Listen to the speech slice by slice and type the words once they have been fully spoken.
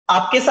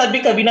आपके साथ भी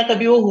कभी ना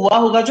कभी वो हुआ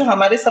होगा जो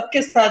हमारे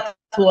सबके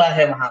साथ हुआ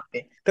है वहां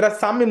पे। There are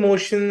some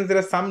emotions, there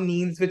are some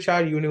needs which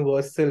are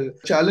universal.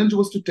 Challenge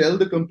was to tell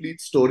the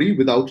complete story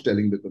without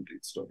telling the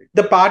complete story.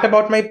 The part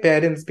about my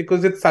parents,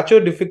 because it's such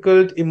a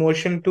difficult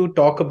emotion to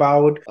talk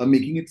about.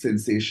 Making it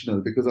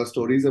sensational, because our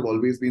stories have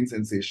always been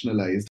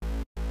sensationalized.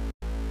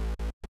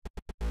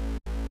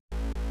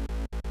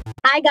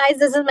 Hi guys,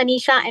 this is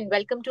Manisha and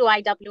welcome to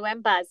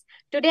IWMBuzz.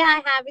 Today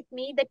I have with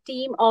me the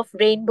team of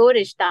Rainbow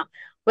Rishta.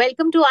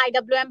 Welcome to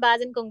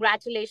IWMBuzz and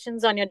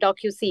congratulations on your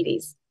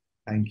docu-series.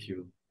 Thank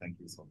you. Thank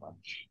you so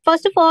much.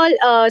 First of all,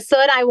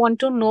 sir, I want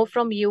to know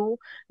from you,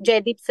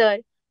 Jaydeep sir,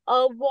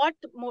 what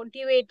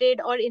motivated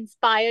or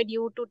inspired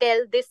you to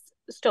tell this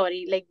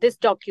story, like this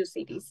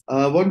docu-series?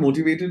 What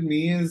motivated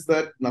me is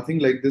that nothing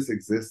like this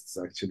exists,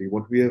 actually.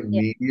 What we have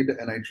Yeah. made,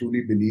 and I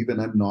truly believe,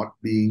 and I'm not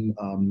being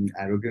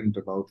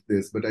arrogant about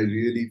this, but I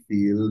really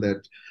feel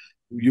that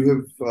you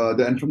have,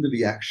 and from the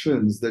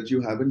reactions, that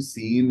you haven't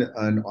seen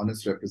an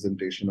honest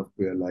representation of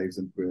queer lives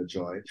and queer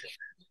joy.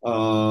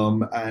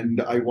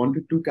 And I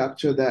wanted to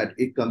capture that.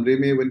 Ek kamre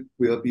mein, when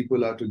queer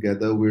people are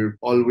together, we're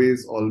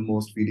always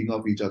almost feeding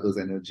off each other's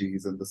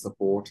energies and the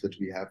support that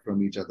we have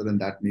from each other,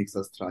 and that makes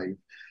us thrive.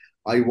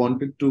 I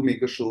wanted to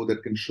make a show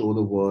that can show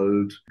the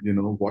world,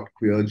 what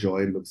queer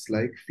joy looks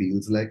like,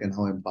 feels like, and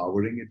how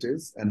empowering it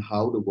is, and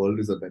how the world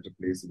is a better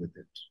place with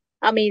it.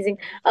 Amazing.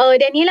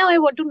 Daniela, I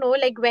want to know,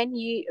 like, when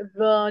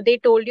they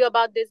told you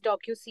about this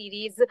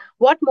docu-series,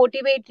 what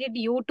motivated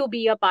you to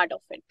be a part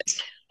of it?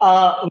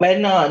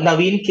 When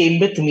Naveen came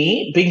with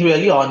me, being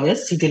really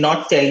honest, he did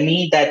not tell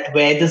me that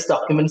where this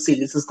document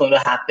series is going to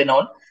happen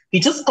on. He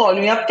just called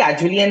me up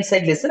casually and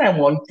said, "Listen, I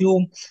want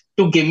you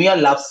to give me a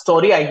love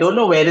story. I don't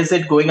know where is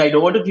it going. I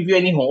don't want to give you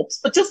any hopes,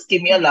 but just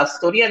give me a love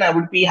story, and I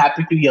would be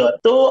happy to hear."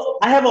 So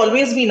I have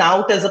always been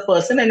out as a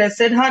person, and I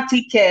said, "Ha,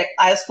 theek hai.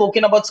 I have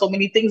spoken about so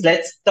many things.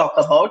 Let's talk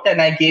about."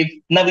 And I gave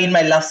Naveen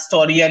my love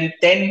story, and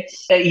then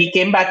he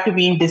came back to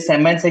me in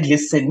December and said,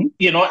 "Listen,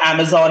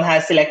 Amazon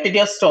has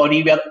selected your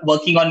story. We are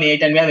working on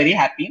it, and we are very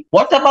happy.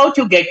 What about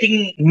you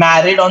getting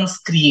married on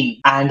screen?"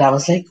 And I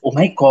was like, "Oh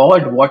my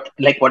God, what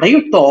are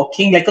you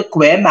talking? Like a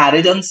queer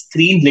marriage on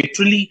screen,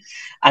 literally?"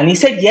 And he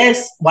said, "Yes,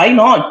 why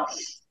not?"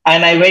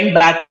 And I went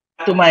back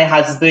to my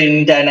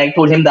husband and I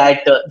told him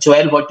that,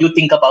 "Joel, what do you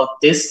think about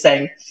this?"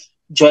 And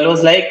Joel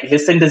was like,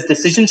 "Listen, this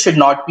decision should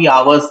not be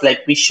ours.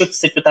 Like, we should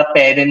sit with our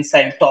parents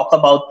and talk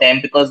about them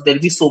because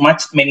there'll be so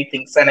much, many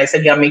things." And I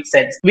said, "Yeah, makes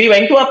sense." We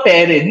went to our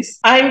parents,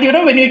 and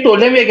when we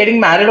told them we are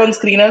getting married on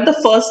screen, and the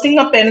first thing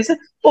our parents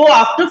said, "Oh,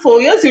 after 4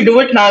 years, you do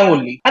it now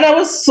only." And I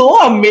was so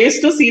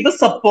amazed to see the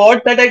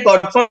support that I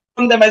got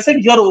from them. I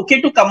said, "You're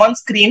okay to come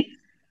on screen?"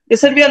 They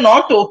said, "We are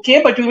not okay,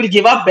 but we will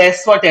give our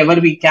best whatever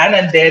we can."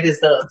 And there is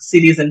the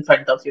series in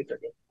front of you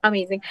today.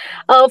 Amazing.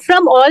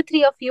 From all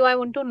three of you, I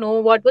want to know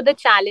what were the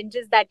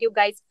challenges that you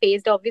guys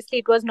faced.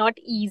 Obviously, it was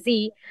not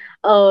easy.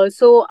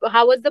 So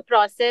how was the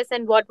process,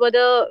 and what were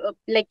the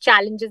like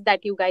challenges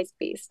that you guys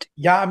faced?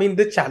 Yeah, I mean,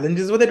 the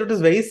challenges were that it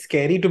was very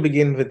scary to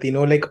begin with,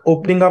 like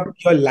opening up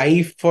your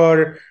life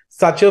for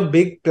such a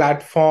big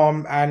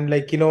platform and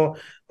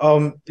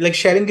like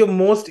sharing your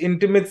most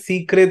intimate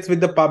secrets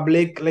with the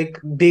public. Like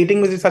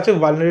dating was such a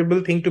vulnerable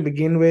thing to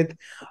begin with,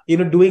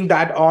 doing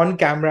that on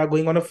camera,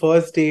 going on a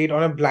first date,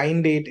 on a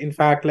blind date, in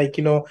fact,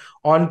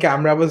 on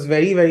camera was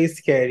very, very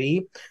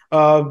scary.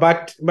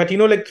 But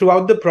like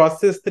throughout the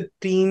process, the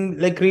team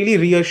like really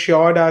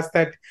reassured us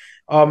that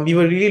we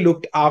were really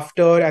looked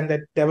after and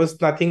that there was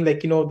nothing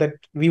that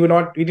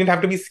we didn't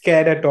have to be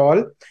scared at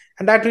all.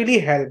 And that really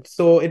helped.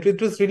 So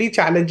it was really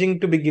challenging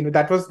to begin with.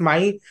 That was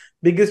my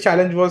biggest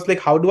challenge, was like,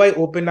 how do I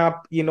open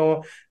up,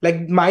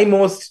 like my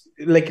most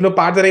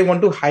part that I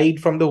want to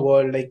hide from the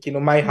world, like,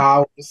 my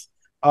house,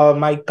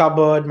 my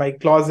cupboard, my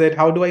closet.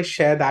 How do I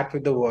share that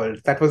with the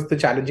world? That was the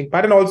challenging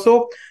part. And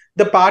also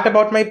the part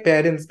about my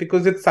parents,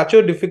 because it's such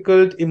a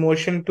difficult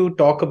emotion to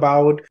talk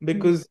about,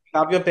 because you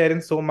love your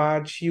parents so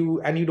much,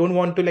 you don't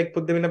want to like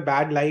put them in a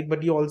bad light,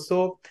 but you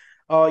also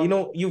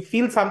you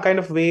feel some kind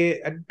of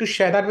way to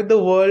share that with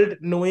the world,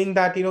 knowing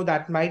that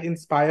that might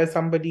inspire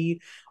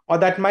somebody, or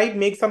that might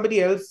make somebody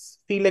else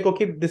feel like,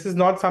 okay, this is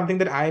not something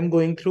that I'm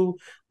going through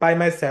by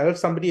myself.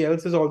 Somebody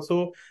else is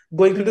also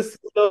going through this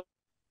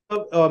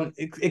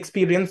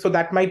experience, so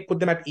that might put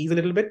them at ease a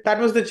little bit. That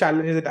was the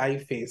challenge that I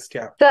faced.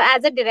 Yeah. So,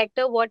 as a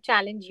director, what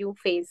challenge you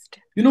faced?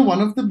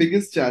 One of the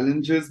biggest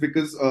challenges,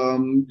 because, I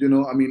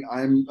mean,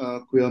 I'm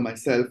queer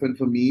myself, and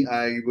for me,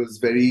 I was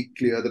very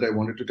clear that I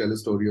wanted to tell a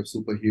story of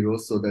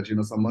superheroes so that,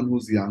 someone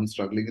who's young,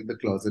 struggling in the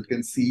closet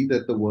can see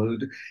that the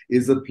world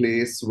is a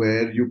place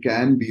where you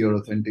can be your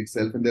authentic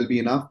self, and there'll be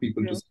enough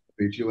people to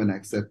celebrate you and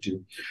accept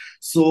you.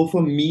 So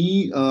for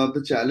me,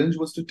 the challenge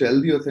was to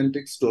tell the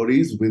authentic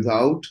stories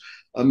without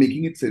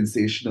making it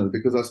sensational,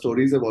 because our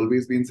stories have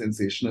always been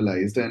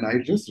sensationalized. And I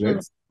just read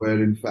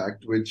somewhere, in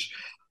fact, which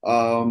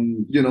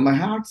my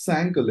heart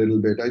sank a little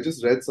bit. I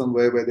just read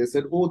somewhere where they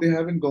said, "Oh, they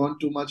haven't gone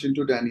too much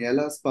into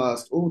Daniella's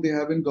past. Oh, they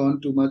haven't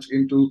gone too much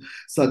into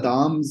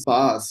Saddam's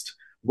past.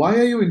 Why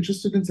are you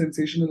interested in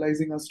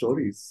sensationalizing our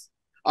stories?"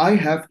 I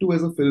have to,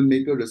 as a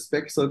filmmaker,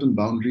 respect certain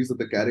boundaries that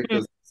the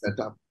characters set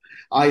up.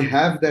 I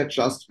have that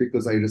trust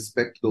because I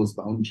respect those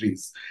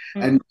boundaries.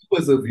 And you,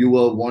 as a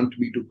viewer, want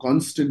me to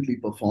constantly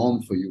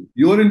perform for you.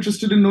 You're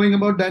interested in knowing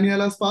about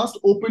Daniella's past?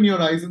 Open your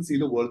eyes and see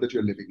the world that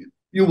you're living in.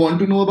 You want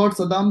to know about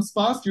Saddam's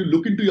past? You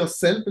look into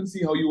yourself and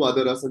see how you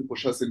other us and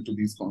push us into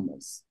these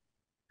corners.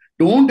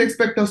 Don't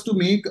expect us to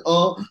make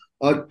a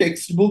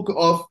textbook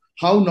of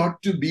how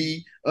not to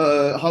be,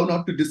 how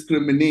not to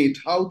discriminate,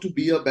 how to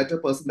be a better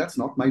person. That's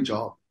not my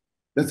job.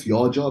 That's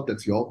your job.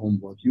 That's your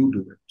homework. You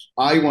do it.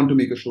 I want to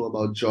make a show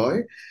about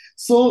joy.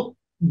 So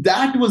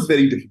that was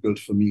very difficult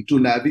for me to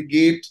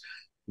navigate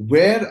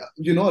where,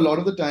 a lot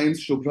of the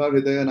times Shubhra,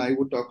 Hriday and I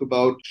would talk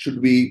about,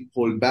 should we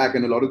hold back?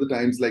 And a lot of the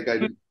times, like I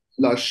did,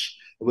 Lush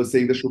was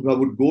saying that Shubhra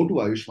would go to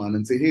Ayushmaan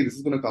and say, hey, this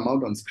is going to come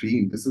out on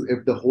screen. This is,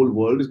 if the whole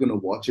world is going to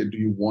watch it, do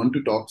you want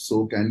to talk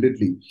so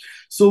candidly?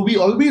 So we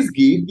always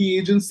gave the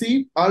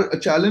agency. Our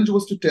challenge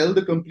was to tell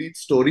the complete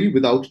story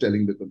without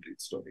telling the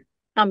complete story.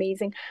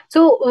 Amazing.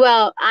 So,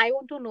 I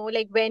want to know,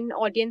 like, when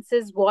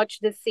audiences watch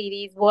this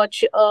series,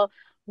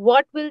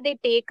 what will they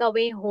take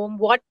away home?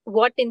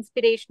 What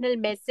inspirational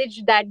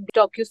message that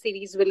docu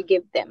series will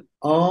give them?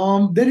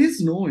 There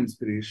is no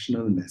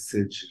inspirational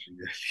message,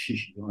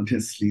 really.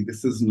 Honestly,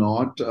 this is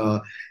not.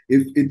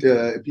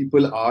 If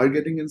people are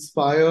getting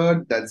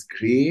inspired, that's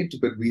great.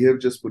 But we have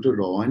just put a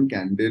raw and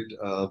candid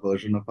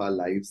version of our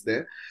lives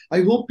there.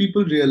 I hope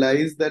people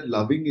realize that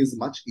loving is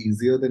much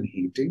easier than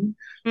hating.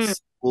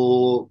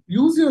 So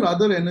use your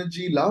other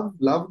energy, love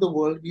the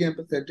world, be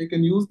empathetic,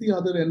 and use the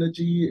other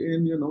energy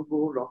in,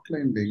 go rock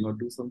climbing or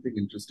do something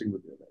interesting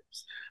with your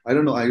lives. I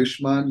don't know,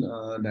 Ayushmaan,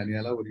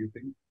 Daniella, what do you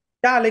think?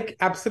 Yeah, like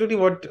absolutely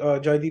what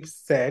Jaydeep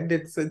said.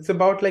 It's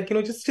about like,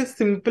 just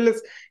simple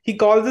as he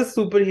calls us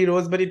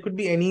superheroes, but it could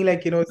be any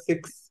like,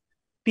 six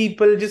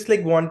people just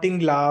like wanting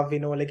love,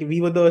 like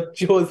we were the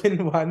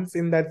chosen ones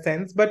in that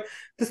sense. But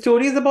the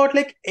story is about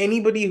like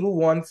anybody who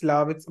wants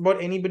love. It's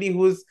about anybody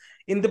who's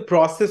in the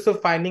process of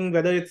finding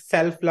whether it's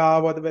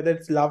self-love or whether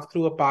it's love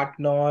through a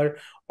partner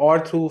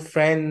or through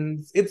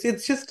friends.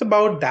 It's just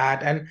about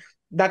that. And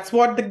that's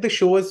what the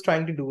show is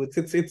trying to do. It's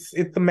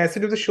the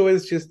message of the show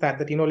is just that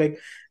like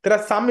there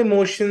are some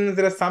emotions,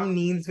 there are some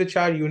needs which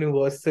are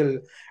universal,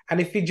 and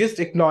if we just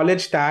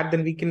acknowledge that,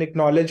 then we can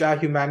acknowledge our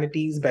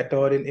humanities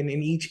better in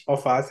each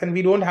of us, and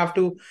we don't have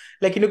to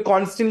like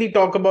constantly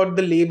talk about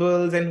the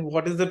labels and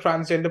what is the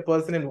transgender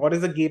person and what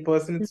is a gay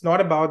person. It's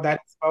not about that.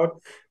 It's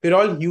about we're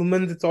all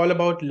humans. It's all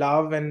about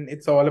love, and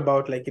it's all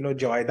about like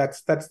joy.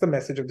 That's the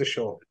message of the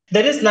show.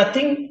 There is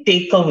nothing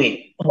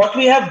takeaway. What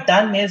we have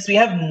done is we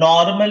have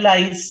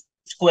normalized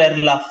queer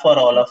love for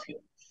all of you.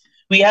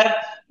 We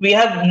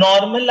have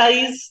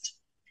normalized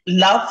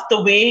love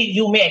the way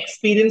you may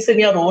experience in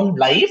your own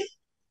life.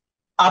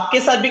 आपके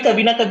साथ भी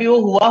कभी ना कभी वो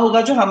हुआ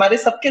होगा जो हमारे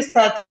सबके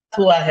साथ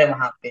हुआ है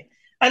वहां पे.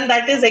 And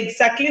that is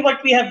exactly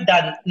what we have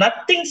done.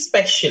 Nothing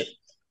special.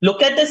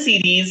 Look at the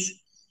series.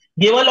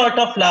 Give a lot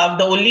of love.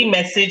 The only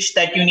message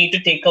that you need to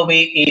take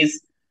away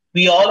is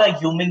we all are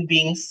human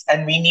beings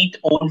and we need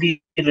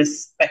only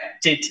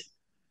respected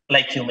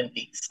like human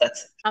beings.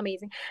 That's it.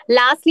 Amazing.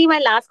 Lastly, my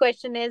last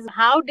question is,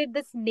 how did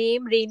this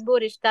name Rainbow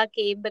Rishta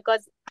came?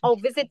 Because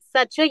obviously it's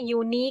such a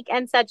unique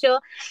and such a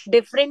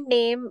different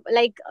name.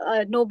 Like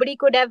nobody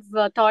could have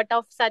thought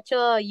of such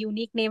a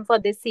unique name for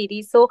this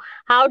series. So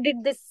how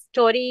did this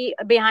story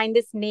behind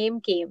this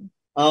name came?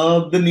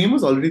 The name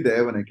was already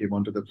there when I came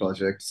onto the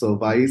project. So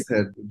Vice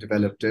had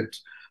developed it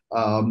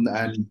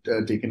and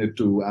taken it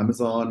to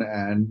Amazon,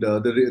 and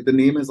the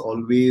name has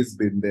always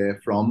been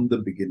there from the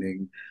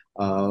beginning.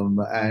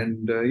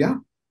 Yeah.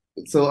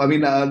 So, I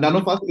mean, none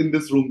of us in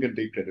this room can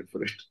take credit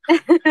for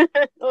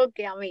it.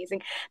 Okay,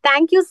 amazing.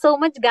 Thank you so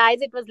much, guys.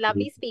 It was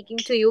lovely speaking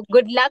to you.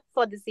 Good luck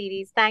for the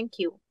series. Thank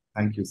you.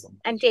 Thank you so much.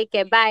 And take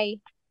care. Bye.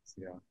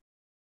 Yeah.